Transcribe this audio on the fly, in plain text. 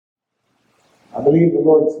I believe the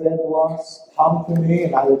Lord said to us, come to me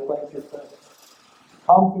and I will quench your thirst.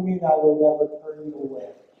 Come to me and I will never turn you away.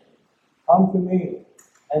 Come to me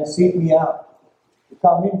and seek me out.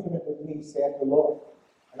 Become intimate with me, saith the Lord,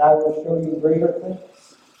 and I will show you greater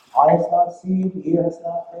things. Eye has not seen, ear has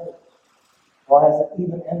not heard, or has it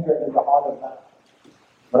even entered in the heart of man.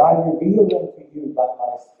 But I reveal them to you by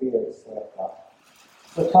my Spirit, saith God.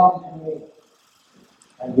 So come to me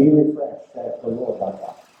and be refreshed, saith the Lord our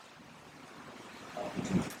God.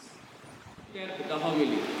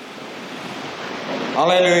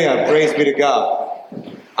 Hallelujah. Praise be to God.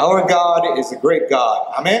 Our God is a great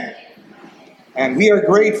God. Amen? And we are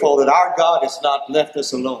grateful that our God has not left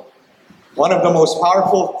us alone. One of the most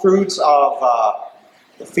powerful fruits of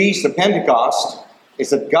the Feast of Pentecost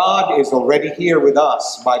is that God is already here with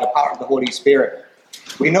us by the power of the Holy Spirit.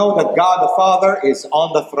 We know that God the Father is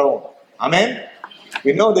on the throne. Amen?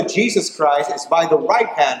 We know that Jesus Christ is by the right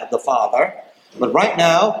hand of the Father. But right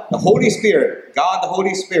now, the Holy Spirit, God the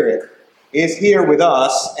Holy Spirit, is here with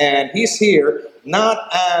us. And He's here not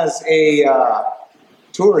as a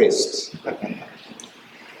tourist.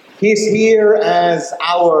 He's here as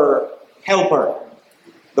our helper.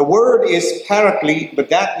 The word is paraclete, but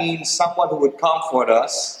that means someone who would comfort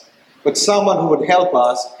us, but someone who would help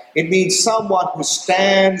us. It means someone who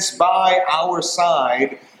stands by our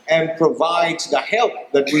side and provides the help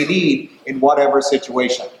that we need in whatever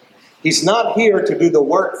situation. He's not here to do the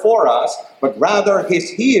work for us, but rather He's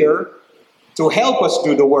here to help us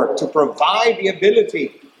do the work, to provide the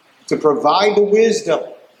ability, to provide the wisdom,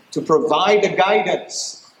 to provide the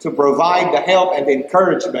guidance, to provide the help and the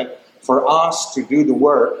encouragement for us to do the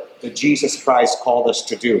work that Jesus Christ called us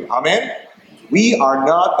to do. Amen? We are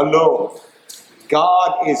not alone.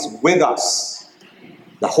 God is with us.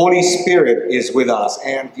 The Holy Spirit is with us.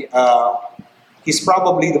 And He's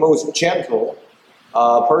probably the most gentle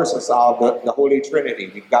persons of the Holy Trinity.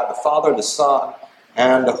 We've got the Father, the Son,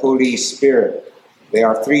 and the Holy Spirit. They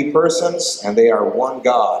are three persons and they are one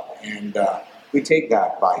God. And we take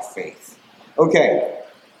that by faith. Okay.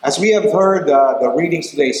 As we have heard the readings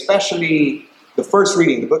today, especially the first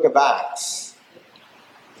reading, the book of Acts,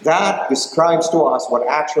 that describes to us what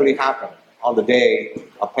actually happened on the day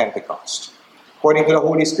of Pentecost. According to the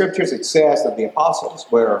Holy Scriptures, it says that the apostles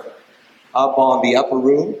were up on the upper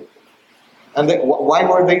room. And why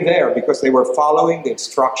were they there? Because they were following the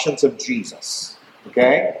instructions of Jesus.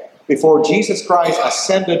 Okay? Before Jesus Christ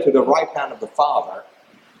ascended to the right hand of the Father,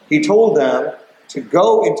 He told them to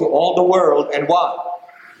go into all the world and what?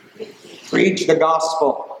 Preach the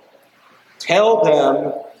gospel. Tell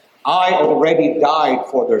them, I already died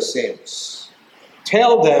for their sins.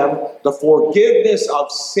 Tell them the forgiveness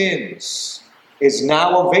of sins is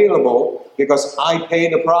now available because I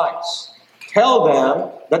paid the price. Tell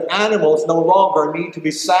them that animals no longer need to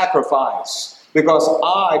be sacrificed because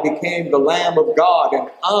I became the Lamb of God and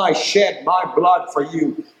I shed my blood for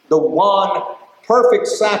you, the one perfect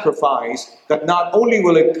sacrifice that not only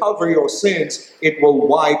will it cover your sins, it will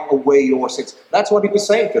wipe away your sins. That's what He was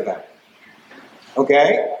saying to them.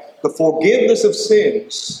 Okay? The forgiveness of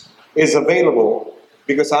sins is available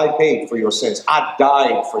because I paid for your sins. I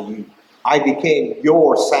died for you. I became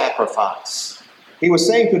your sacrifice. He was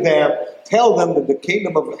saying to them, tell them that the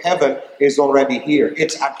kingdom of heaven is already here.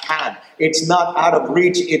 It's at hand. It's not out of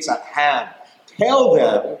reach. It's at hand. Tell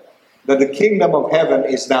them that the kingdom of heaven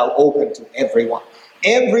is now open to everyone.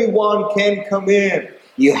 Everyone can come in.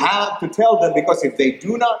 You have to tell them, because if they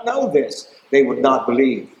do not know this, they would not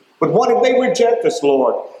believe. But what if they reject this,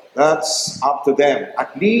 Lord? That's up to them.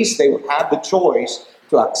 At least they would have the choice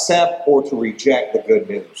to accept or to reject the good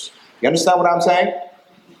news. You understand what I'm saying?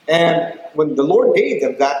 And when the Lord gave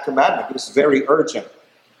them that commandment, it was very urgent.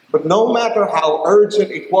 But no matter how urgent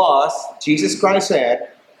it was, Jesus Christ said,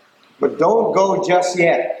 but don't go just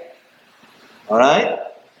yet. All right?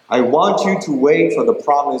 I want you to wait for the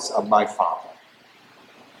promise of my Father.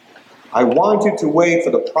 I want you to wait for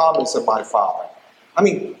the promise of my Father. I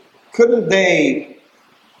mean, couldn't they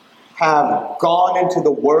have gone into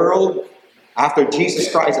the world after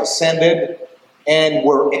Jesus Christ ascended, and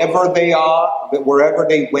wherever they are, wherever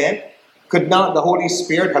they went, could not the Holy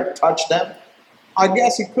Spirit have touched them? I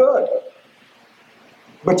guess He could.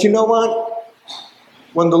 But you know what?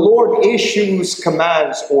 When the Lord issues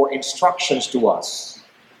commands or instructions to us,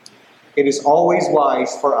 it is always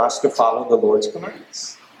wise for us to follow the Lord's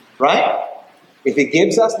commands. Right? If He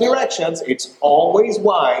gives us directions, it's always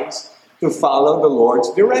wise to follow the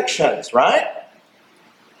Lord's directions. Right?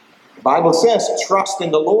 The Bible says, trust in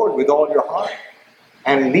the Lord with all your heart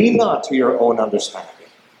and lean not to your own understanding.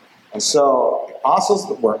 And so the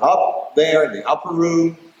apostles were up there in the upper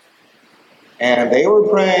room and they were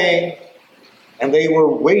praying. and they were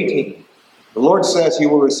waiting. The Lord says you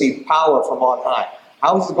will receive power from on high.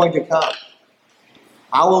 How is it going to come?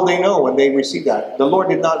 How will they know when they receive that? The Lord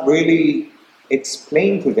did not really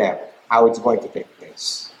explain to them how it's going to take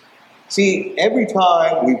place. See, every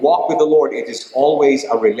time we walk with the Lord, it is always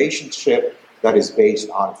a relationship that is based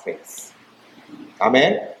on faith.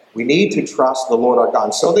 Amen? We need to trust the Lord our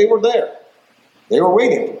God. So they were there. They were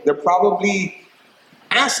waiting. They're probably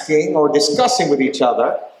asking or discussing with each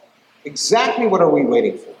other, exactly what are we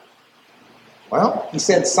waiting for? Well, he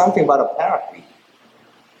said something about a paraclete.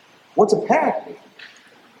 What's a paraclete?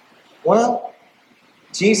 Well,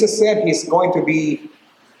 Jesus said he's going to be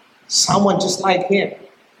someone just like him.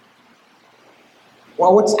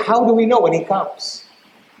 Well, how do we know when he comes?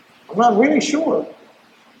 I'm not really sure.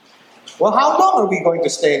 Well, how long are we going to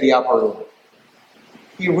stay in the upper room?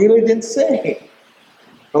 He really didn't say.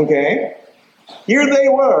 Okay? Here they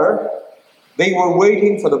were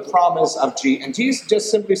waiting for the promise of Jesus. And Jesus just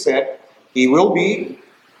simply said, you will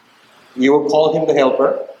call him the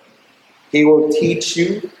helper. He will teach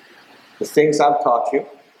you the things I've taught you.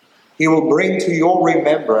 He will bring to your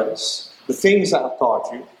remembrance the things I've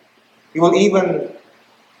taught you. He will even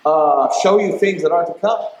show you things that are to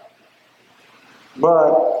come.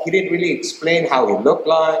 But he didn't really explain how he looked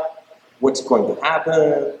like, what's going to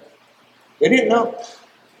happen. They didn't know.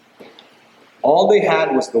 All they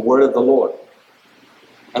had was the word of the Lord.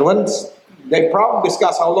 And when they probably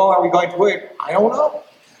discussed, how long are we going to wait? I don't know.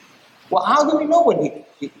 Well, how do we know when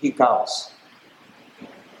he comes?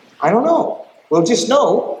 I don't know. We'll just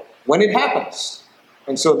know when it happens.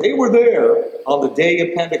 And so they were there on the day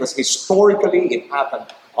of Pentecost. Historically, it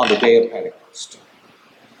happened on the day of Pentecost.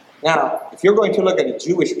 Now, if you're going to look at the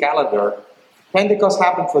Jewish calendar, Pentecost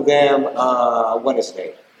happened for them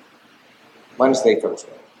Wednesday,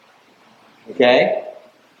 Thursday. Okay?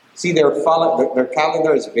 See, their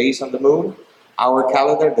calendar is based on the moon. Our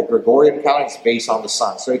calendar, the Gregorian calendar, is based on the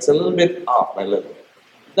sun. So it's a little bit off by a little bit.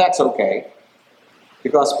 That's okay.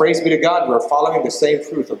 Because, praise be to God, we're following the same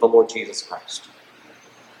truth of the Lord Jesus Christ.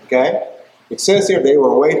 Okay? It says here, they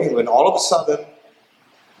were waiting when all of a sudden,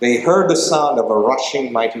 they heard the sound of a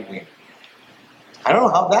rushing mighty wind. I don't know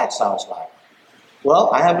how that sounds like. Well,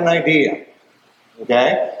 I have an idea.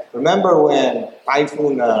 Okay? Remember when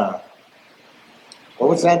Typhoon, what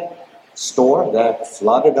was that storm that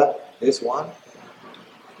flooded up this one?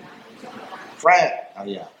 Frank. Oh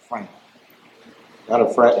yeah, Frank. Not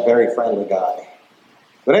a very friendly guy.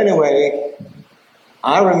 But anyway,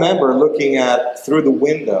 I remember looking through the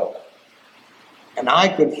window, and I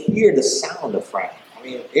could hear the sound of Frank. I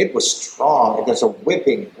mean, it was strong. It was a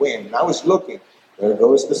whipping wind. And I was looking. There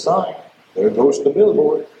goes the sign. There goes the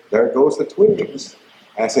billboard. There goes the twigs.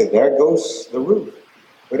 And I said, there goes the roof.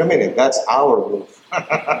 Wait a minute, that's our roof.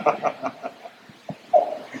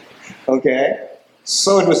 Okay?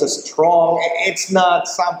 So it was a strong, it's not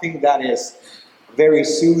something that is very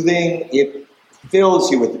soothing. It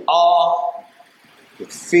fills you with awe,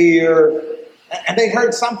 with fear. And they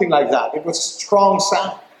heard something like that. It was a strong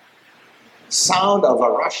sound of a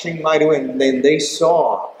rushing mighty wind. And then they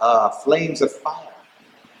saw flames of fire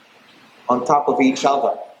on top of each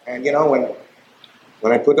other. And you know,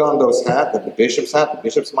 when I put on those hats, the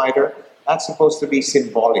bishop's mitre, that's supposed to be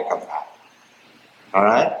symbolic of that. All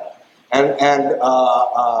right? And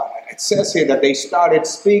it says here that they started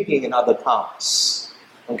speaking in other tongues.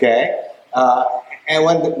 Okay? And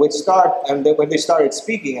when they started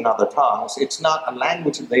speaking in other tongues, it's not a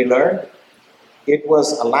language that they learned. It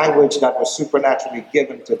was a language that was supernaturally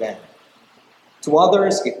given to them. To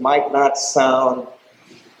others, it might not sound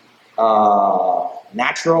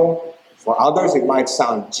natural. For others, it might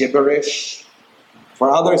sound gibberish. For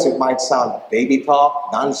others, it might sound baby talk,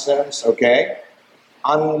 nonsense, okay?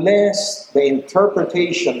 Unless the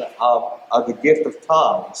interpretation of the gift of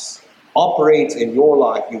tongues operates in your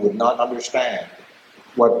life, you would not understand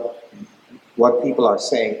what people are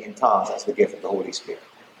saying in tongues as the gift of the Holy Spirit.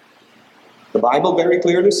 The Bible very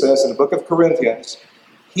clearly says in the book of Corinthians,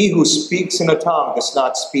 he who speaks in a tongue does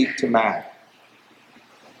not speak to man.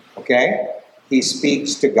 Okay? He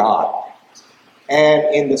speaks to God. And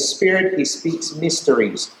in the Spirit, he speaks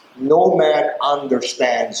mysteries. No man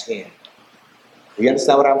understands him. Do you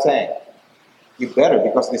understand what I'm saying? You better,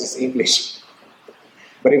 because this is English.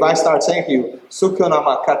 But if I start saying to you,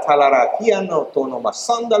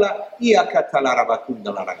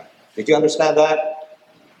 did you understand that?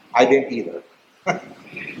 I didn't either.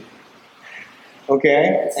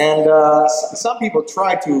 Okay? And some people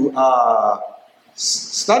try to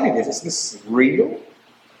study this. Is this real?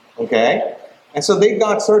 Okay? And so they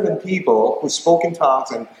got certain people who spoke in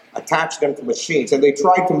tongues and attached them to machines, and they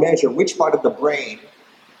tried to measure which part of the brain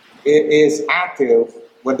is active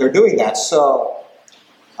when they're doing that. So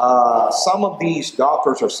some of these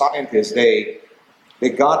doctors or scientists, they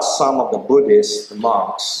got some of the Buddhists, the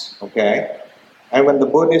monks, okay? And when the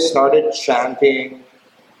Buddhists started chanting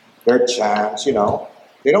their chants, they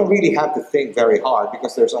don't really have to think very hard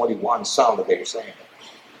because there's only one sound that they're saying.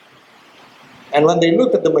 And when they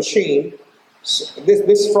looked at the machine,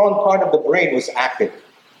 this front part of the brain was active.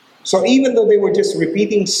 So even though they were just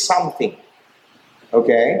repeating something,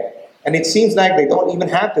 okay, and it seems like they don't even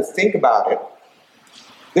have to think about it,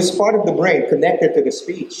 this part of the brain connected to the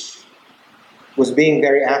speech was being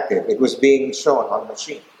very active. It was being shown on the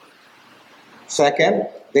machine. Second,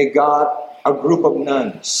 they got a group of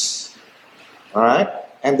nuns, all right?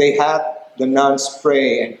 And they had the nuns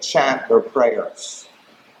pray and chant their prayers.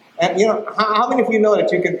 And how many of you know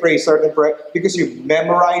that you can pray certain prayers because you've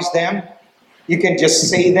memorized them? You can just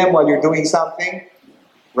say them while you're doing something,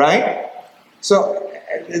 right? So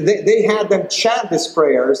they had them chant these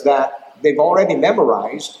prayers that they've already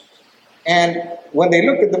memorized. And when they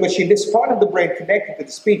looked at the machine, this part of the brain connected to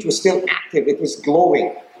the speech was still active. It was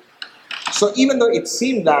glowing. So even though it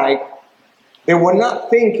seemed like they were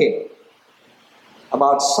not thinking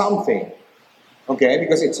about something, okay,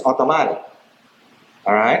 because it's automatic,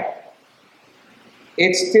 all right,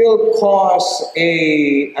 it still caused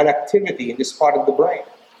an activity in this part of the brain.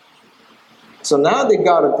 So now they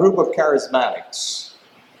got a group of charismatics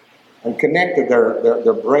and connected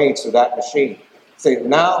their brains to that machine. Say,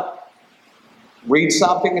 now read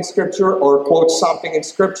something in Scripture or quote something in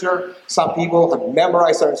Scripture. Some people have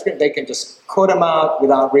memorized certain Scripture. They can just quote them out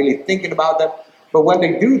without really thinking about them. But when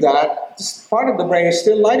they do that, this part of the brain is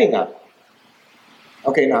still lighting up.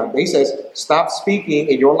 Okay, now he says, stop speaking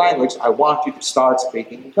in your language. I want you to start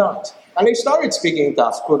speaking in tongues. And they started speaking in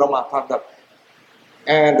tongues.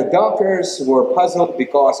 And the doctors were puzzled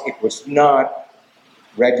because it was not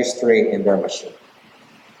registering in their machine.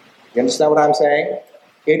 You understand what I'm saying?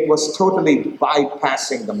 It was totally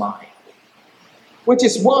bypassing the mind. Which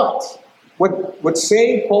is what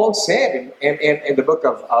St. Paul said in the book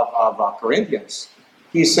of Corinthians.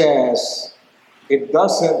 He says,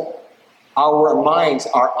 our minds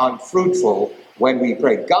are unfruitful when we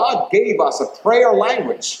pray. God gave us a prayer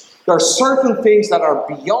language. There are certain things that are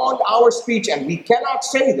beyond our speech and we cannot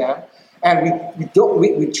say them. And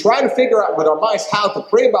we try to figure out with our minds how to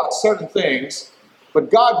pray about certain things. But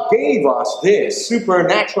God gave us this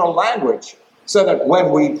supernatural language so that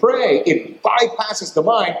when we pray, it bypasses the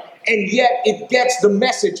mind and yet it gets the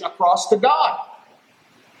message across to God.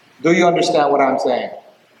 Do you understand what I'm saying?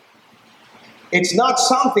 It's not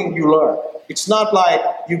something you learn. It's not like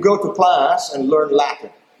you go to class and learn Latin,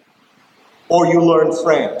 or you learn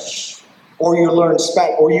French, or you learn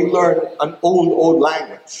Spanish, or you learn an old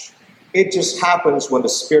language. It just happens when the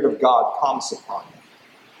Spirit of God comes upon you.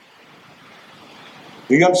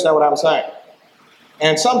 Do you understand what I'm saying?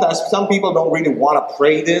 And sometimes some people don't really want to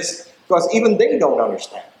pray this because even they don't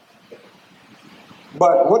understand.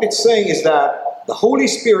 But what it's saying is that the Holy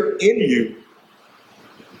Spirit in you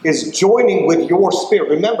is joining with your spirit.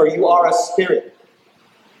 Remember, you are a spirit.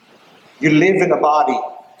 You live in a body.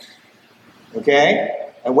 Okay?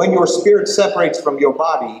 And when your spirit separates from your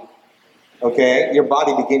body, okay, your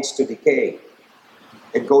body begins to decay.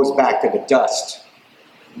 It goes back to the dust.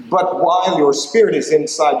 But while your spirit is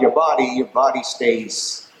inside your body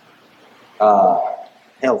stays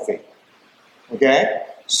healthy. Okay?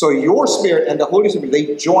 So your spirit and the Holy Spirit,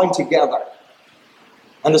 they join together.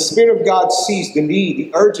 And the Spirit of God sees the need,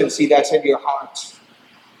 the urgency that's in your heart.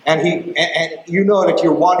 And you know that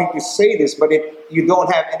you're wanting to say this, but you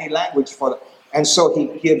don't have any language for it. And so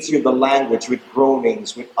He gives you the language with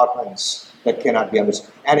groanings, with utterance that cannot be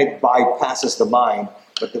understood. And it bypasses the mind,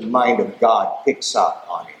 but the mind of God picks up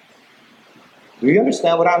on it. Do you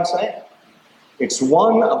understand what I'm saying? It's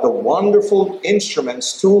one of the wonderful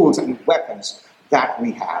instruments, tools, and weapons that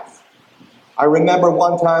we have. I remember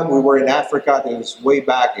one time we were in Africa. It was way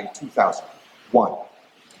back in 2001.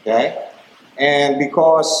 Okay? And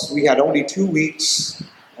because we had only 2 weeks,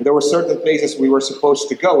 and there were certain places we were supposed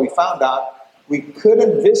to go, we found out we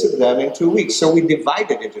couldn't visit them in 2 weeks. So we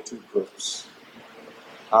divided into 2 groups.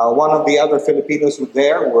 One of the other Filipinos who were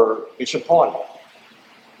there were Bishop Horn.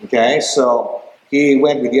 Okay? So he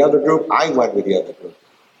went with the other group. I went with the other group.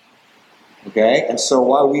 Okay? And so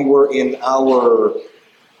while we were in our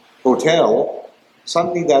hotel,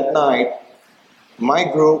 suddenly that night, my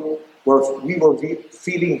group we were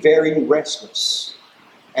feeling very restless,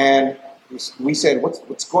 and we said,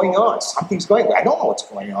 "What's going on? Something's going on. I don't know what's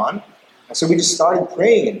going on." And so we just started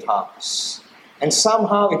praying in tongues, and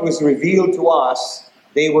somehow it was revealed to us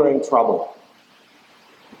they were in trouble.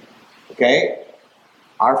 Okay,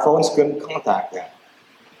 Our phones couldn't contact them.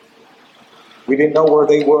 We didn't know where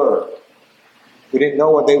they were. We didn't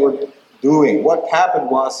know what they were doing. What happened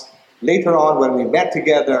was, later on when we met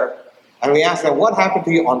together, and we asked them, what happened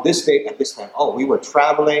to you on this date at this time? Oh, we were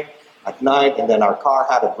traveling at night, and then our car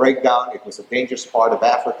had a breakdown. It was a dangerous part of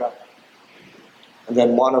Africa. And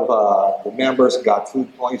then one of the members got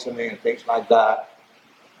food poisoning and things like that.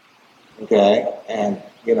 Okay, and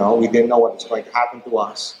we didn't know what was going to happen to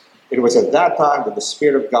us. It was at that time that the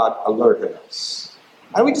Spirit of God alerted us.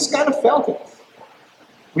 And we just kind of felt it.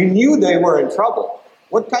 We knew they were in trouble.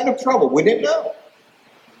 What kind of trouble? We didn't know.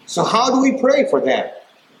 So how do we pray for them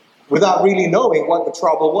without really knowing what the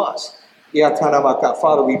trouble was?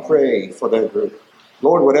 Father, we pray for that group.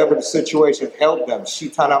 Lord, whatever the situation, help them.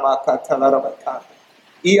 It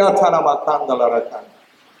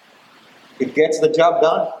gets the job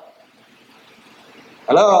done.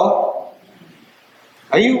 Hello?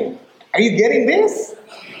 Are you getting this?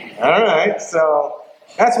 All right, so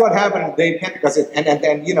that's what happened in day Pentecost. And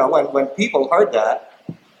then, when people heard that,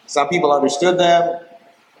 some people understood them.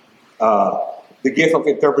 The gift of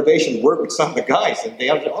interpretation worked with some of the guys, and they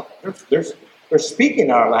understood, they're speaking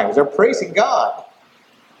our language. They're praising God.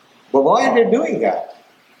 But why are they doing that?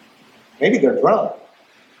 Maybe they're drunk.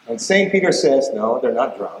 And St. Peter says, no, they're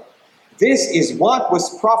not drunk. This is what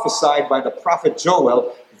was prophesied by the prophet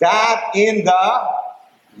Joel, that in the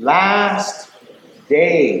last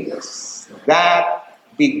days, that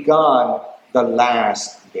begun the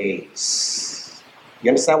last days. You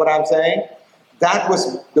understand what I'm saying? That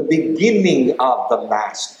was the beginning of the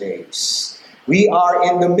last days. We are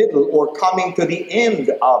in the middle or coming to the end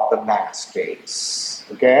of the last days.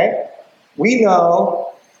 Okay? We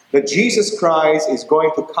know that Jesus Christ is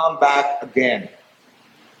going to come back again.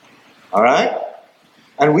 All right?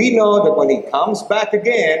 And we know that when he comes back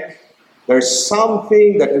again, there's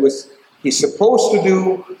something that he's supposed to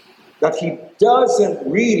do that he doesn't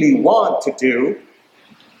really want to do.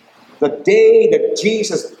 The day that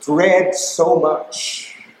Jesus dreads so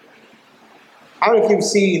much. How many of you have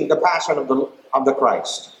seen the Passion of the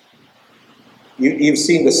Christ? You've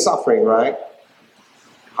seen the suffering, right?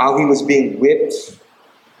 How he was being whipped,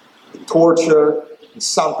 tortured. And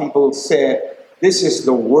some people said, this is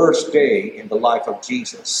the worst day in the life of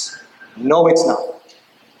Jesus. No, it's not.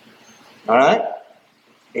 All right?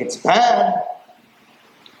 It's bad.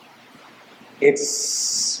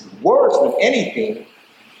 It's worse than anything,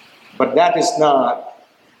 but that is not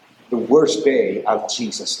the worst day of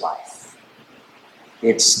Jesus' life.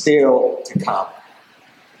 It's still to come.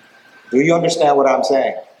 Do you understand what I'm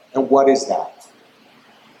saying? And what is that?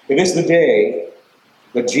 It is the day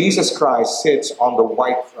that Jesus Christ sits on the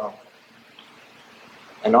white throne.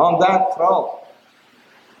 And on that throne,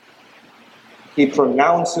 he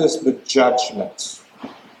pronounces the judgment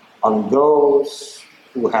on those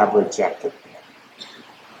who have rejected him.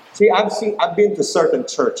 See, I've been to certain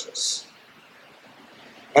churches,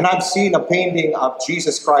 and I've seen a painting of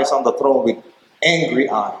Jesus Christ on the throne with angry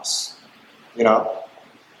eyes,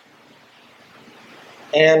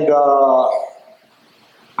 And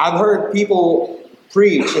I've heard people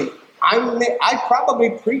preach, and I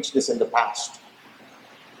probably preached this in the past,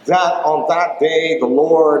 that on that day the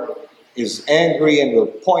Lord is angry and will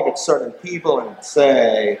point at certain people and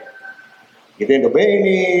say, you didn't obey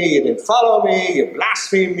me, you didn't follow me, you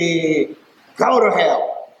blasphemed me, go to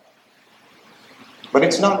hell. But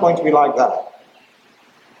it's not going to be like that.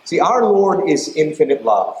 See, our Lord is infinite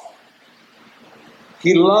love.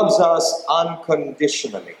 He loves us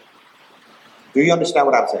unconditionally. Do you understand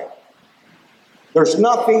what I'm saying? There's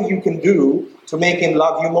nothing you can do to make him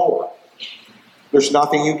love you more. There's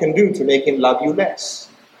nothing you can do to make him love you less.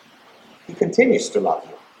 He continues to love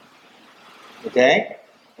you. Okay?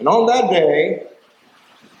 And on that day,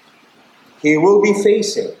 he will be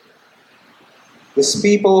facing these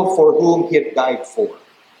people for whom he had died for.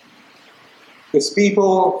 These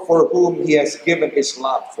people for whom he has given his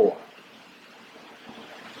love for.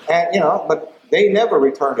 And, but they never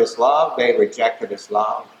returned his love. They rejected his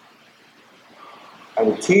love. And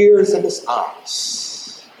with tears in his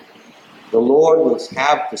eyes, the Lord will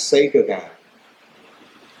have to say to them,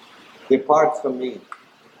 depart from me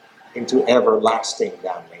into everlasting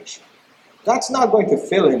damnation. That's not going to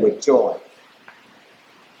fill him with joy.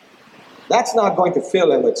 That's not going to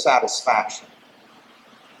fill him with satisfaction.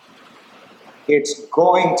 It's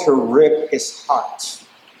going to rip his heart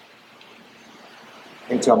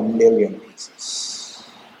into a million pieces.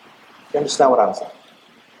 You understand what I'm saying?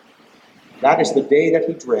 That is the day that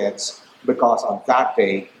he dreads, because on that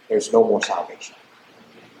day, there's no more salvation.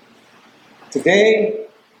 Today,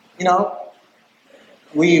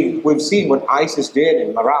 we've seen what ISIS did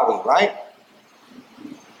in Marawi, right?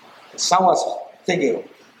 some was thinking,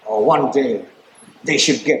 oh, one day they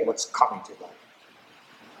should get what's coming to them.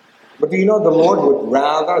 But do you know the Lord would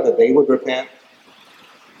rather that they would repent?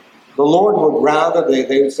 The Lord would rather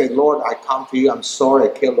they would say, Lord, I come to you, I'm sorry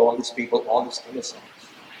I killed all these people, all these innocents.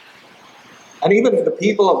 And even if the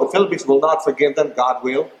people of the Philippines will not forgive them, God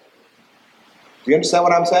will. Do you understand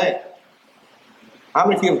what I'm saying? How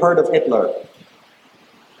many of you have heard of Hitler?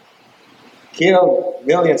 Killed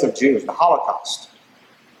millions of Jews, the Holocaust.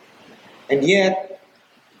 And yet,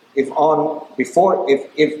 before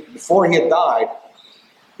he had died,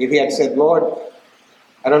 if he had said, Lord,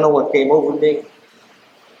 I don't know what came over me.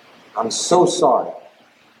 I'm so sorry.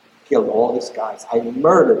 Killed all these guys. I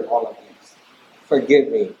murdered all of these. Forgive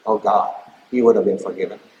me, oh God. He would have been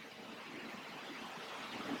forgiven.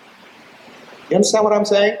 You understand what I'm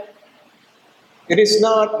saying? It is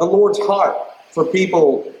not the Lord's heart for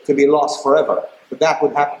people to be lost forever, but that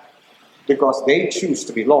would happen because they choose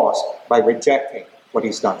to be lost by rejecting what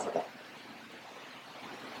He's done for them.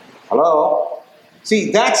 Hello?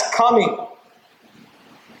 See, that's coming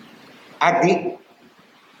at the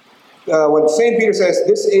when St. Peter says,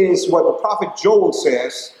 this is what the prophet Joel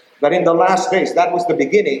says, that in the last days, that was the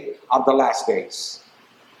beginning of the last days.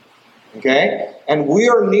 Okay? And we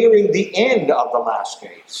are nearing the end of the last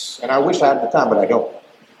days. And I wish I had the time, but I don't,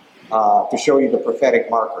 to show you the prophetic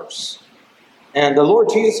markers. And the Lord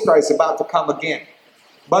Jesus Christ is about to come again.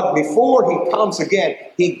 But before He comes again,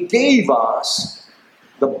 He gave us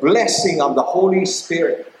the blessing of the Holy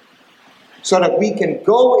Spirit so that we can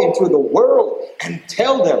go into the world and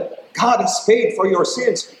tell them, God has paid for your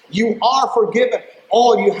sins. You are forgiven.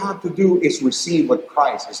 All you have to do is receive what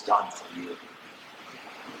Christ has done for you.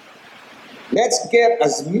 Let's get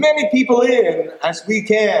as many people in as we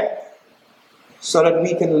can so that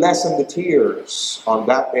we can lessen the tears on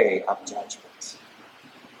that day of judgment.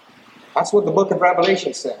 That's what the book of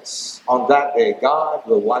Revelation says. On that day, God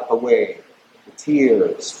will wipe away the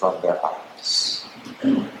tears from their eyes.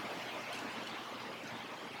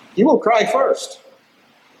 He will cry first.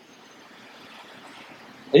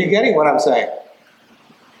 Are you getting what I'm saying?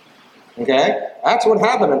 Okay? That's what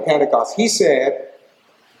happened in Pentecost. He said,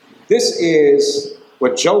 this is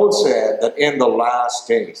what Joel said, that in the last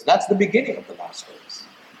days. That's the beginning of the last days.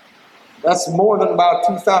 That's more than about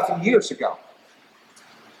 2,000 years ago.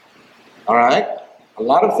 All right? A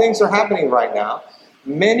lot of things are happening right now.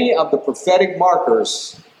 Many of the prophetic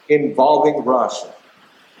markers involving Russia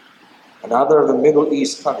and other of the Middle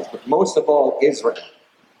East countries, but most of all Israel.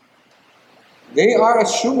 They are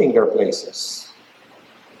assuming their places.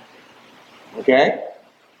 Okay?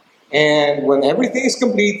 And when everything is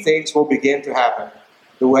complete, things will begin to happen.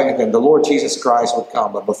 And then the Lord Jesus Christ would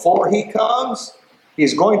come. But before He comes,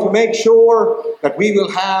 He's going to make sure that we will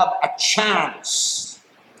have a chance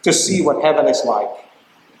to see what heaven is like.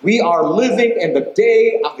 We are living in the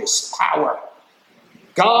day of His power.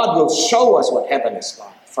 God will show us what heaven is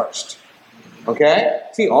like first. Okay?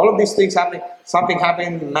 See, all of these things happening. Something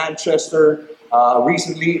happened in Manchester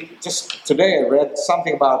recently. Just today I read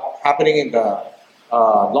something about happening in the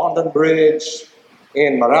London Bridge,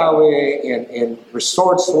 in Marawi, in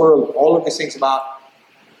Resorts World. All of these things about,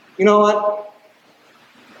 you know what?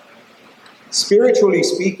 Spiritually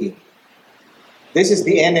speaking, this is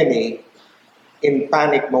the enemy in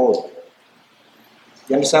panic mode.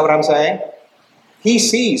 You understand what I'm saying? He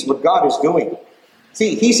sees what God is doing.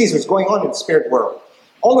 See, he sees what's going on in the spirit world.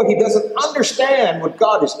 Although he doesn't understand what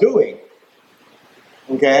God is doing,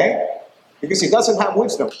 okay? Because he doesn't have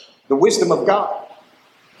wisdom, the wisdom of God.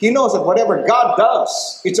 He knows that whatever God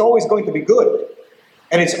does, it's always going to be good.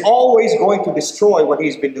 And it's always going to destroy what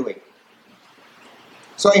He's been doing.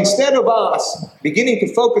 So instead of us beginning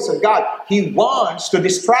to focus on God, He wants to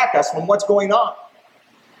distract us from what's going on.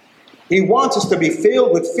 He wants us to be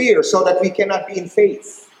filled with fear so that we cannot be in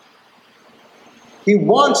faith. He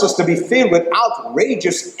wants us to be filled with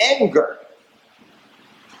outrageous anger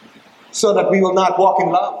so that we will not walk in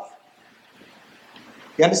love.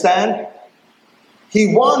 You understand?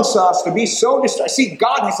 He wants us to be so distracted. See,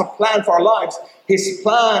 God has a plan for our lives. His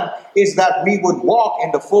plan is that we would walk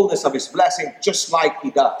in the fullness of His blessing just like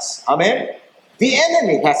He does. Amen? The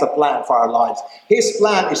enemy has a plan for our lives. His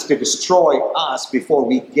plan is to destroy us before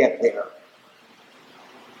we get there.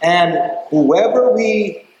 And whoever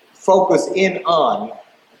we focus in on,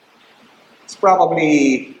 it's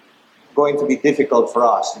probably going to be difficult for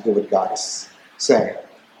us to do what God is saying.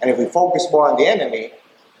 And if we focus more on the enemy,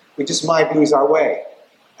 we just might lose our way.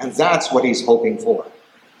 And that's what He's hoping for.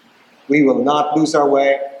 We will not lose our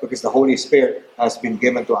way because the Holy Spirit has been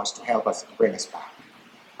given to us to help us bring us back.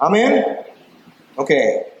 Amen?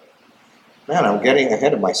 Okay. Man, I'm getting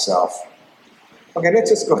ahead of myself. Okay, let's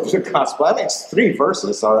just go to the gospel. I mean, it's 3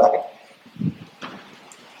 verses, all right?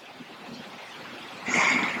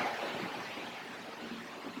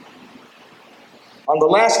 On the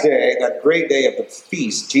last day, that great day of the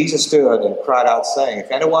feast, Jesus stood and cried out, saying,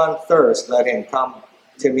 "If anyone thirsts, let him come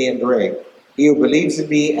to me and drink. He who believes in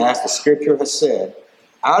me, as the scripture has said,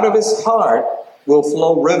 out of his heart will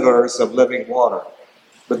flow rivers of living water."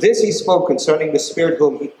 But this he spoke concerning the Spirit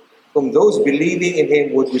whom those believing in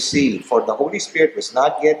him would receive. For the Holy Spirit was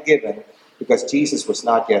not yet given, because Jesus was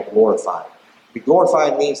not yet glorified. To be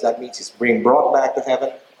glorified means he's being brought back to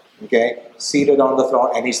heaven, okay, seated on the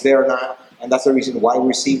throne, and he's there now. And that's the reason why we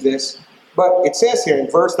receive this. But it says here in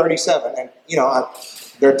verse 37, and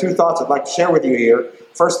there are 2 thoughts I'd like to share with you here.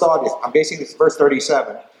 First thought is, I'm basing this verse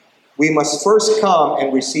 37. We must first come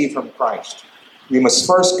and receive from Christ. We must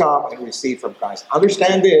first come and receive from Christ.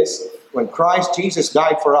 Understand this, when Christ Jesus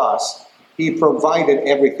died for us, he provided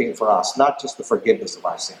everything for us, not just the forgiveness of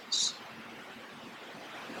our sins.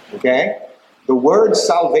 Okay? The word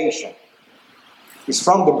salvation is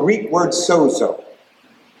from the Greek word sozo.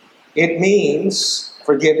 It means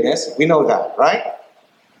forgiveness. We know that, right?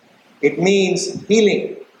 It means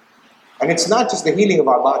healing. And it's not just the healing of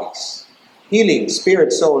our bodies. Healing,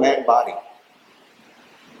 spirit, soul, and body.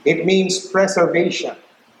 It means preservation.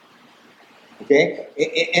 Okay?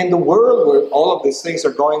 In the world where all of these things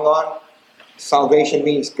are going on, salvation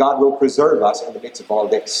means God will preserve us in the midst of all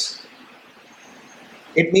this.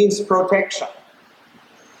 It means protection.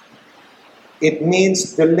 It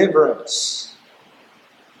means deliverance.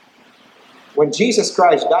 When Jesus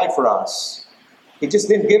Christ died for us, he just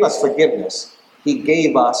didn't give us forgiveness. He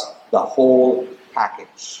gave us the whole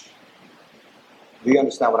package. Do you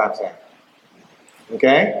understand what I'm saying?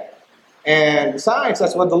 Okay? And besides,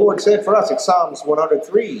 that's what the Lord said for us in Psalms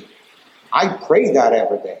 103. I pray that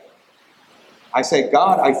every day. I say,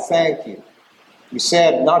 God, I thank you. You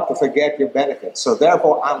said not to forget your benefits. So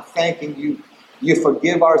therefore, I'm thanking you. You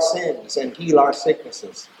forgive our sins and heal our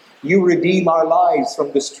sicknesses. You redeem our lives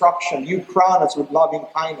from destruction. You crown us with loving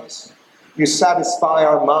kindness. You satisfy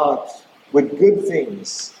our mouths with good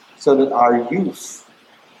things so that our youth,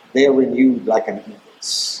 they are renewed like an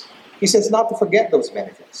eagle's. He says not to forget those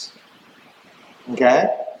benefits. Okay?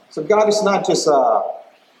 So God is not just a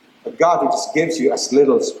God who just gives you as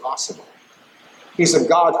little as possible. He's a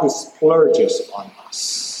God who splurges on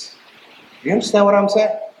us. Do you understand what I'm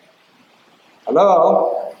saying?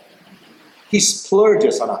 Hello? He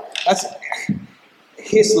splurges on us.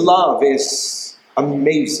 His love is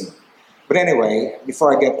amazing. But anyway,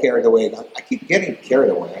 before I get carried away, I keep getting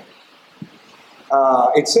carried away.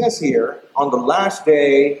 It says here, on the last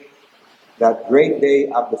day, that great day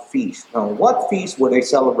of the feast. Now, what feast were they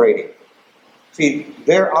celebrating? See,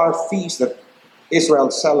 there are feasts that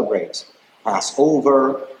Israel celebrates.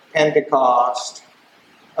 Passover, Pentecost.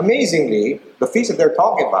 Amazingly, the feast that they're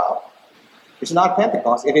talking about, it's not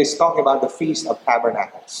Pentecost, it is talking about the Feast of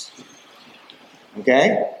Tabernacles.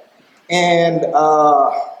 Okay? And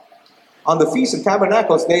on the Feast of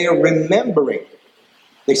Tabernacles, they are remembering.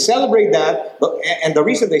 They celebrate that, and the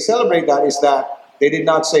reason they celebrate that is that they did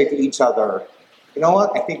not say to each other, you know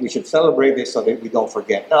what, I think we should celebrate this so that we don't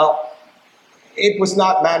forget. No, it was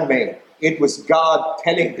not man-made. It was God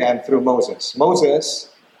telling them through Moses.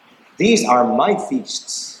 Moses, these are my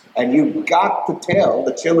feasts, and you've got to tell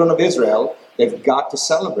the children of Israel they've got to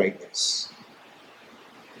celebrate this.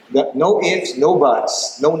 No ifs, no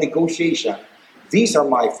buts, no negotiation. These are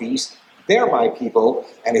my feasts. They're my people.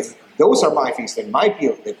 And if those are my feasts and my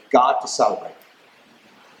people, they've got to celebrate.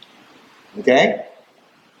 Okay?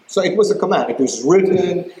 So it was a command. It was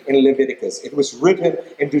written in Leviticus. It was written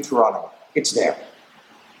in Deuteronomy. It's there.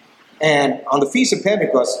 And on the Feast of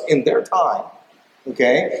Pentecost, in their time,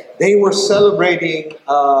 okay, they were celebrating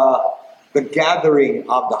the gathering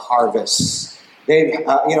of the harvest.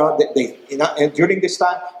 And during this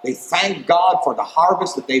time, they thank God for the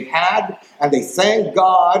harvest that they've had, and they thank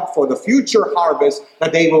God for the future harvest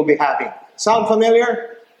that they will be having. Sound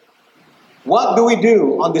familiar? What do we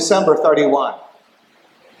do on December 31?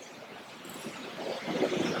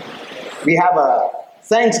 We have a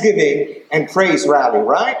Thanksgiving and praise rally,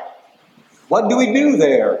 right? What do we do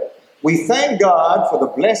there? We thank God for the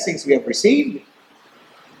blessings we have received.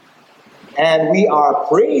 And we are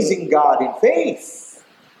praising God in faith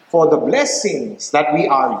for the blessings that we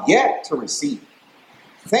are yet to receive.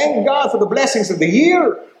 Thank God for the blessings of the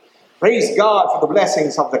year. Praise God for the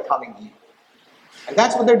blessings of the coming year. And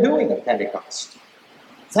that's what they're doing at Pentecost.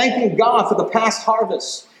 Thanking God for the past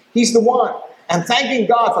harvest. He's the one. And thanking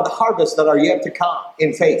God for the harvests that are yet to come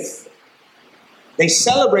in faith. They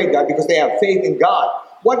celebrate that because they have faith in God.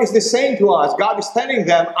 what is this saying to us? God is telling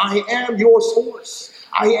them, I am your source.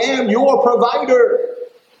 I am your provider.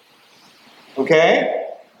 Okay?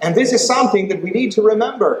 And this is something that we need to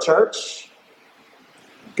remember, church.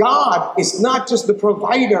 God is not just the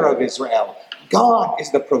provider of Israel. God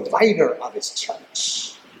is the provider of His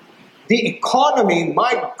church. The economy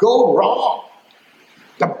might go wrong.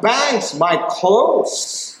 The banks might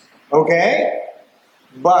close. Okay?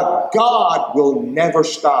 But God will never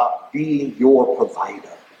stop being your provider.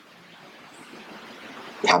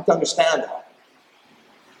 You have to understand that.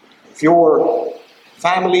 If your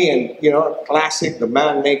family and, classic, the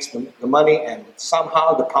man makes the money and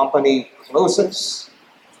somehow the company closes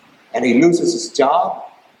and he loses his job,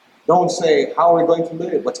 don't say, how are we going to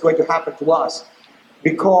live? What's going to happen to us?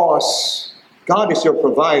 Because God is your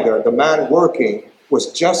provider. The man working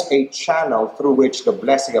was just a channel through which the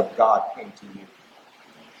blessing of God came to you.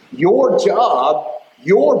 Your job,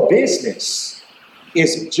 your business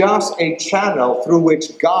is just a channel through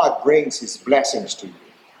which God brings His blessings to you.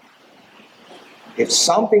 If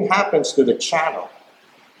something happens to the channel,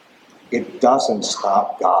 it doesn't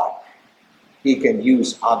stop God. He can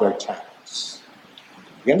use other channels.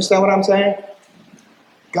 You understand what I'm saying?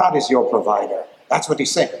 God is your provider. That's what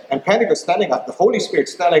He's saying. And Pentecost is telling us, the Holy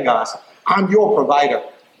Spirit's telling us, I'm your provider.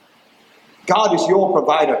 God is your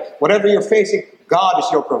provider. Whatever you're facing, God is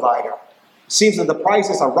your provider. It seems that the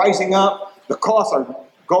prices are rising up, the costs are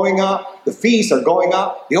going up, the fees are going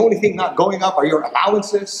up. The only thing not going up are your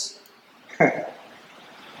allowances.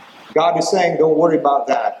 God is saying, don't worry about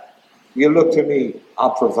that. You look to me,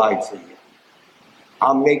 I'll provide for you.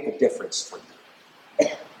 I'll make the difference for you.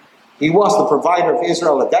 He was the provider of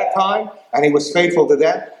Israel at that time, and He was faithful to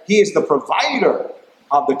them. He is the provider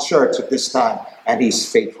of the church at this time, and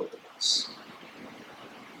He's faithful to us.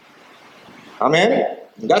 Amen?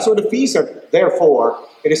 And that's what the feasts are there for.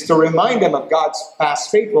 It is to remind them of God's past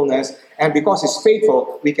faithfulness, and because He's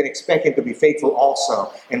faithful, we can expect Him to be faithful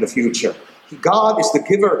also in the future. God is the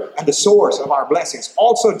giver and the source of our blessings.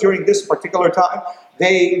 Also during this particular time,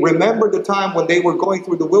 they remembered the time when they were going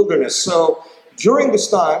through the wilderness. So during this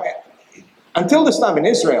time, until this time in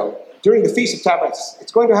Israel, during the Feast of Tabernacles,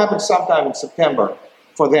 it's going to happen sometime in September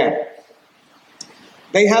for them.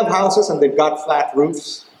 They have houses and they've got flat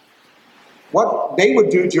roofs. What they would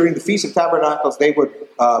do during the Feast of Tabernacles, they would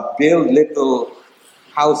build little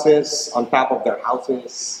houses on top of their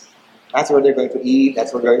houses. That's where they're going to eat.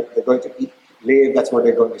 That's where they're going to live. That's where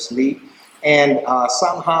they're going to sleep. And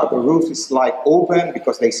somehow the roof is like open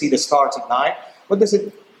because they see the stars at night. What does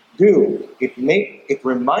it do? It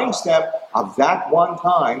reminds them of that one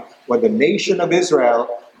time when the nation of Israel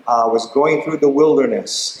was going through the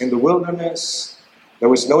wilderness. In the wilderness, there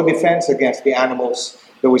was no defense against the animals.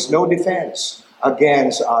 There was no defense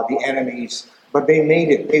against the enemies. But they made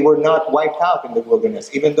it. They were not wiped out in the wilderness,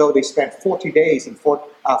 even though they spent 40 years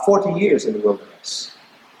in the wilderness.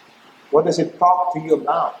 What does it talk to you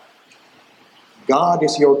about? God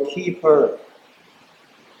is your keeper.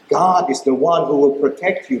 God is the one who will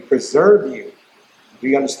protect you, preserve you. Do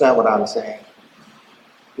you understand what I'm saying?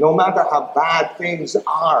 No matter how bad things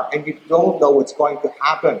are and you don't know what's going to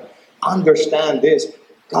happen, understand this.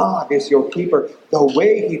 God is your keeper. The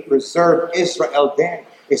way He preserved Israel then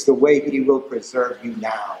is the way He will preserve you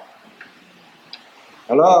now.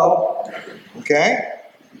 Hello? Okay?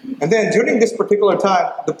 And then during this particular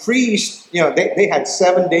time, the priest, they had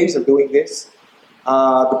 7 days of doing this.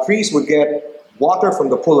 The priest would get water from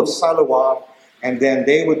the pool of Siloam, and then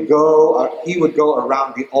he would go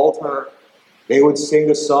around the altar. They would sing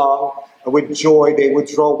the song with joy. They would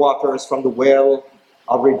draw waters from the well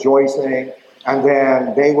of rejoicing. And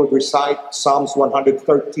then they would recite Psalms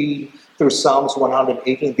 113 through Psalms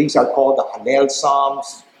 118. These are called the Hallel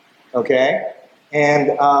Psalms. Okay? And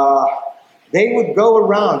they would go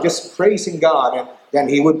around just praising God. And then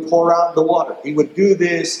He would pour out the water. He would do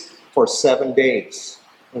this for 7 days.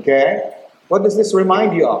 Okay? What does this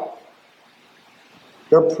remind you of?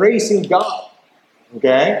 They're praising God.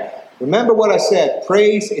 Okay? Remember what I said.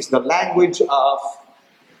 Praise is the language of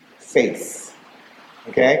faith.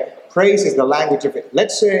 Okay? Praise is the language of it.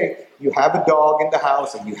 Let's say you have a dog in the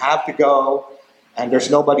house and you have to go and there's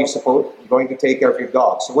nobody going to take care of your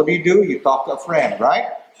dog. So what do? You talk to a friend, right?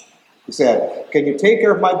 He said, can you take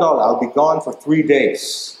care of my dog? I'll be gone for 3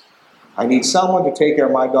 days. I need someone to take care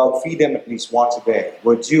of my dog, feed him at least once a day.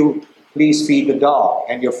 Would you please feed the dog?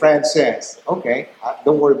 And your friend says, okay,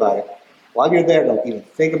 don't worry about it. While you're there, don't even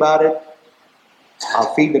think about it.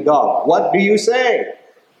 I'll feed the dog. What do you say?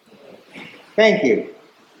 Thank you.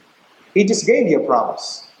 He just gave you a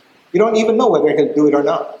promise. You don't even know whether He'll do it or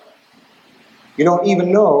not. You don't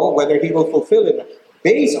even know whether He will fulfill it.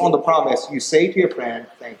 based on the promise, you say to your friend,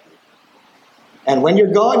 thank you. And when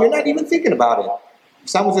you're gone, you're not even thinking about it. If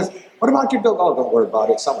someone says, what about your dog? Oh, don't worry about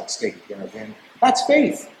it. Someone's taking care of him. That's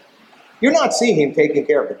faith. You're not seeing him taking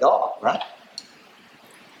care of the dog, right?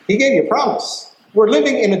 He gave you a promise. We're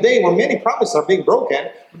living in a day where many promises are being broken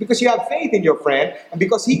because you have faith in your friend, and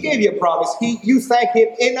because he gave you a promise, you thank him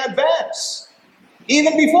in advance,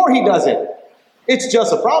 even before he does it. It's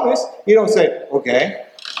just a promise. You don't say, okay,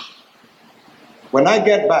 when I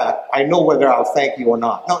get back, I know whether I'll thank you or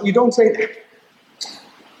not. No, you don't say that.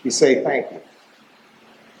 You say thank you.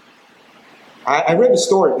 I read the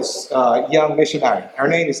story of this young missionary. Her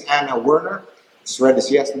name is Anna Werner. Just read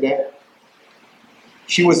this yesterday.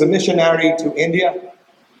 She was a missionary to India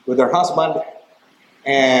with her husband.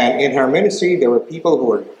 And in her ministry, there were people who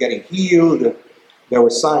were getting healed. There were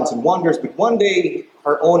signs and wonders. But one day,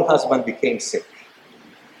 her own husband became sick.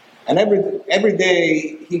 And every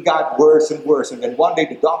day, he got worse and worse. And then one day,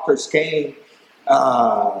 the doctors came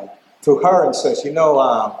to her and says,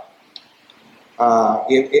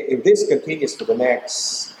 if this continues for the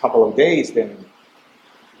next couple of days, then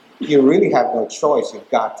you really have no choice. You've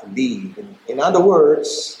got to leave. In other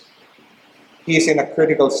words, he's in a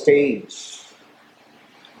critical stage.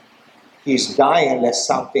 He's dying unless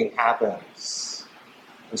something happens.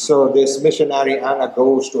 And so this missionary Anna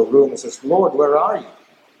goes to a room and says, Lord, where are you?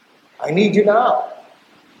 I need you now.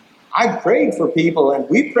 I prayed for people, and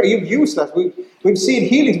we pray. You've used us. We've seen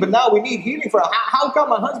healings, but now we need healing for. How come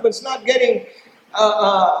my husband's not getting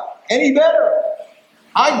any better?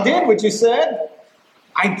 I did what you said.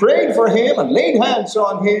 I prayed for him and laid hands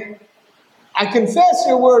on him. I confess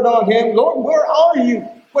your word on him. Lord, where are you?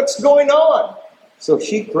 What's going on? So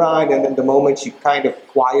she cried, and in the moment she kind of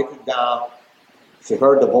quieted down. She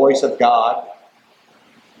heard the voice of God.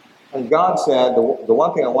 And God said, the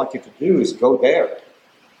one thing I want you to do is go there.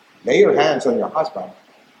 Lay your hands on your husband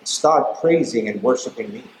and start praising and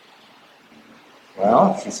worshiping me.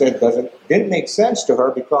 Well, she said didn't make sense to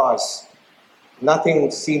her because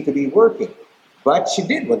nothing seemed to be working. But she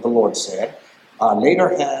did what the Lord said. Laid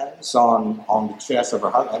her hands on the chest of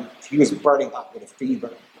her husband. He was burning up with a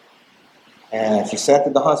fever. And she said to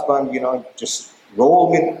the husband, just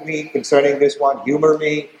roll with me concerning this one. Humor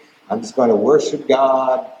me. I'm just going to worship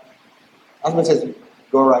God. Husband says,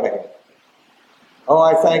 go right ahead. Oh,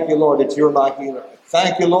 I thank you, Lord, that you're my healer.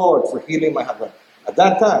 Thank you, Lord, for healing my husband. At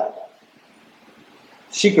that time,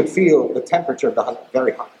 she could feel the temperature of the husband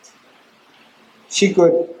very hot. She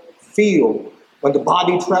could feel when the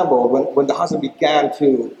body trembled, when the husband began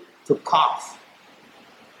to cough.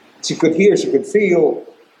 She could hear, she could feel,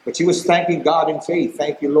 but she was thanking God in faith.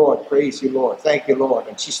 Thank you, Lord. Praise you, Lord. Thank you, Lord.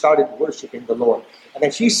 And she started worshiping the Lord. And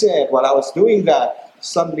then she said, while I was doing that,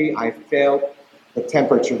 suddenly I felt the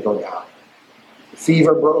temperature go down. The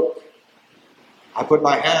fever broke. I put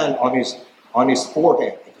my hand on his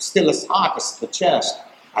forehead. It was still as hot as the chest.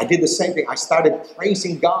 I did the same thing. I started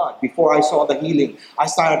praising God before I saw the healing. I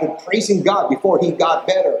started praising God before he got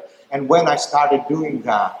better. And when I started doing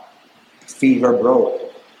that, the fever broke.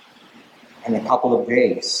 And in a couple of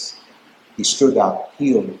days, he stood up,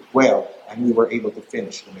 healed, well, and we were able to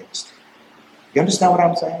finish the ministry. You understand what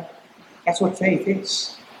I'm saying? That's what faith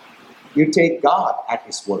is. You take God at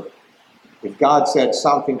his word. If God said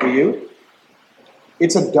something to you,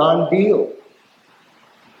 it's a done deal.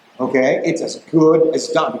 Okay? It's as good as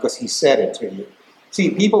done because he said it to you. See,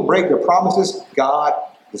 people break their promises. God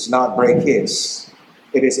does not break his.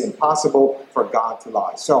 It is impossible for God to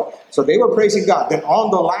lie. So they were praising God. Then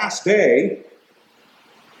on the last day,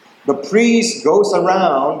 the priest goes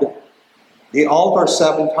around the altar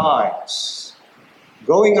 7 times.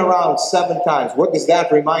 Going around 7 times. What does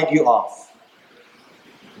that remind you of?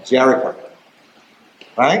 Jericho.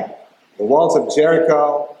 Right? The walls of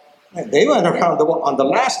Jericho. They went around the wall. On the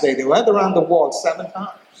last day, they went around the wall 7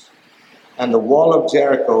 times. And the wall of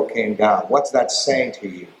Jericho came down. What's that saying to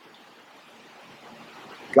you?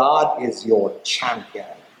 God is your champion.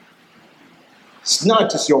 He's not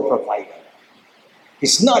just your provider.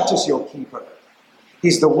 He's not just your keeper.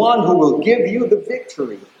 He's the one who will give you the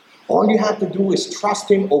victory. All you have to do is trust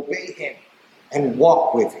him, obey him, and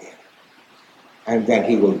walk with him. And then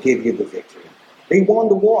he will give you the victory. They won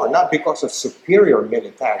the war not because of superior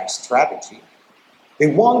military strategy. They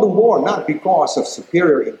won the war not because of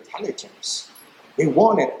superior intelligence. They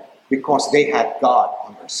won it because they had God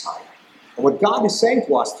on their side. And what God is saying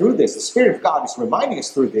to us through this, the Spirit of God is reminding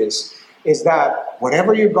us through this, is that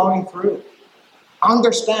whatever you're going through,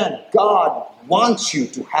 understand God wants you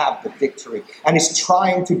to have the victory and is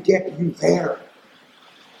trying to get you there.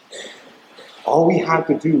 All we have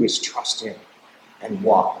to do is trust him and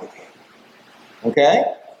walk with him.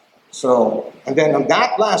 Okay? So, and then on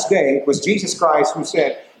that last day, it was Jesus Christ who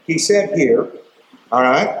said, he said here, all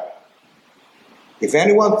right, if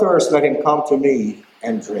anyone thirsts, let him come to me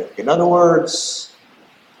and drink. In other words,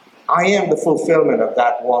 I am the fulfillment of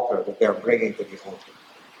that water that they're bringing to the altar.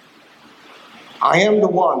 I am the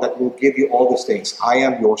one that will give you all these things. I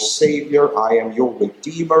am your Savior. I am your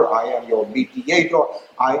Redeemer. I am your Mediator.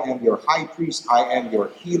 I am your High Priest. I am your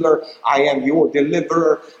Healer. I am your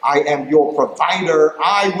Deliverer. I am your Provider.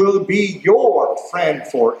 I will be your friend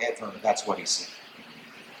forever. That's what he said.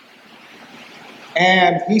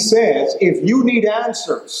 And he says, if you need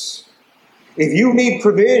answers, if you need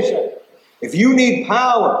provision, if you need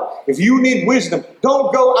power, if you need wisdom,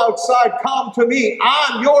 don't go outside. Come to me.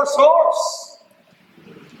 I'm your source.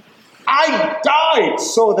 I died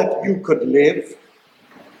so that you could live.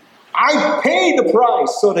 I paid the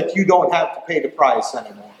price so that you don't have to pay the price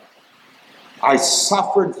anymore. I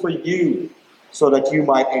suffered for you so that you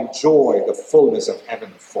might enjoy the fullness of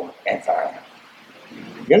heaven forever.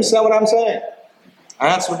 You understand what I'm saying? And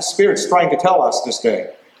that's what the Spirit's trying to tell us this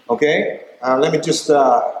day. Okay? Let me just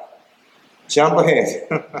jump ahead.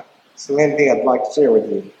 It's the main thing I'd like to share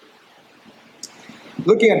with you.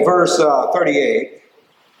 Looking at verse 38,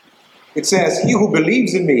 it says, he who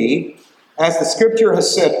believes in me, as the scripture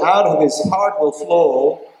has said, out of his heart will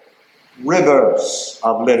flow rivers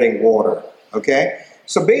of living water. Okay?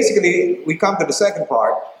 So basically, we come to the second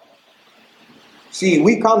part. See,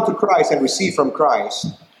 we come to Christ and receive from Christ.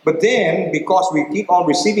 But then, because we keep on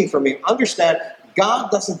receiving from him, understand,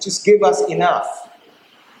 God doesn't just give us enough.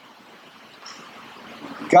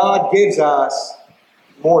 God gives us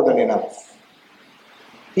more than enough.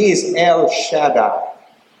 He is El Shaddai.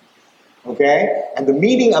 Okay? And the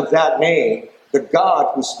meaning of that name, the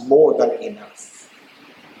God who's more than enough.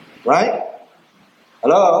 Right?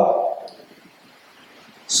 Hello?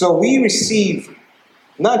 So we receive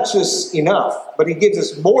not just enough, but he gives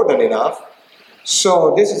us more than enough.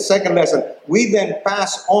 So this is the second lesson. We then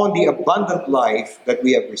pass on the abundant life that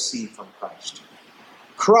we have received from Christ.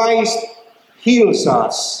 Christ heals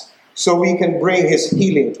us so we can bring his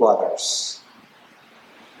healing to others.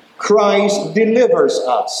 Christ delivers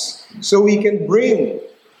us so we can bring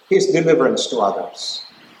his deliverance to others.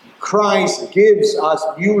 Christ gives us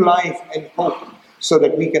new life and hope so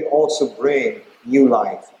that we can also bring new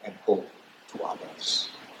life and hope to others.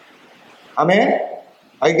 Amen?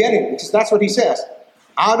 I get it, because that's what he says.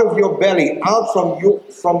 Out of your belly, out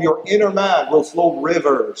from your inner man will flow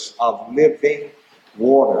rivers of living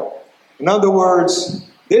water. In other words,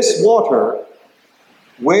 this water,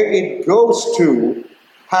 where it goes to,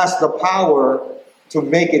 has the power to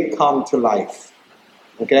make it come to life.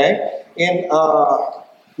 Okay? And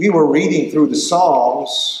we were reading through the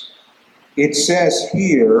Psalms. It says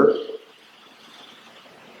here,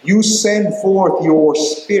 you send forth your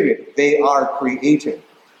spirit, they are created,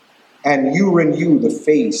 and you renew the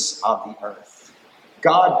face of the earth.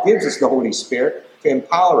 God gives us the Holy Spirit to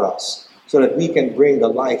empower us so that we can bring the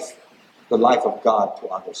life of God to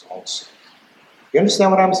others also. You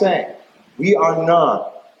understand what I'm saying? We are not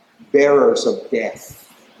bearers of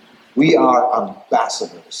death. We are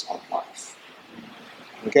ambassadors of life.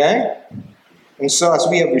 Okay? And so as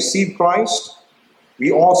we have received Christ,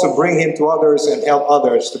 we also bring him to others and help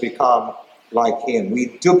others to become like him.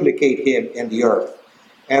 We duplicate him in the earth.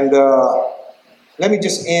 And let me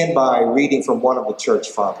just end by reading from one of the church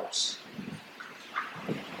fathers.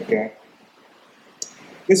 Okay?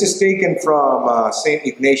 This is taken from St.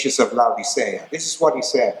 Ignatius of Laodicea. This is what he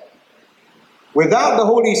said. Without the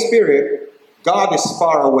Holy Spirit, God is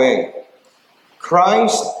far away.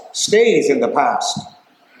 Christ stays in the past.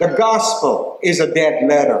 The gospel is a dead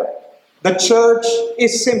letter. The church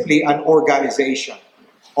is simply an organization.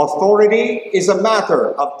 Authority is a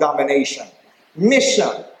matter of domination.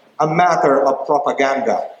 Mission, a matter of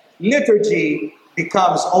propaganda. Liturgy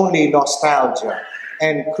becomes only nostalgia.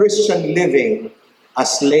 And Christian living, a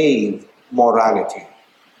slave morality.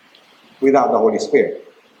 Without the Holy Spirit.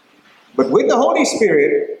 But with the Holy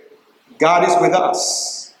Spirit, God is with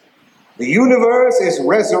us. The universe is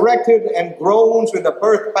resurrected and groans with the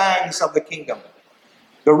birth pangs of the kingdom.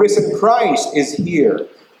 The risen Christ is here.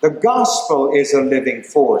 The gospel is a living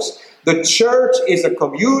force. The church is a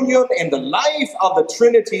communion in the life of the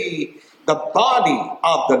Trinity, the body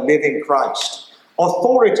of the living Christ.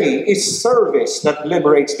 Authority is service that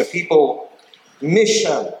liberates the people.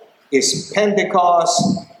 Mission is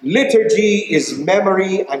Pentecost. Liturgy is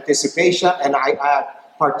memory, anticipation, and I add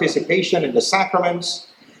participation in the sacraments.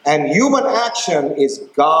 And human action is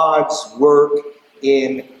God's work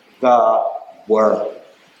in the world.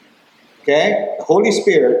 Okay? The Holy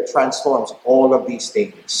Spirit transforms all of these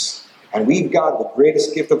things. And we've got the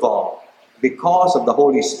greatest gift of all. Because of the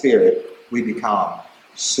Holy Spirit, we become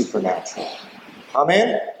supernatural.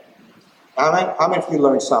 Amen? Amen? How many of you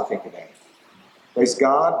learned something today? Praise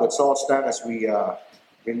God. Let's all stand as we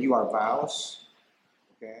renew our vows.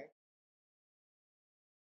 Okay?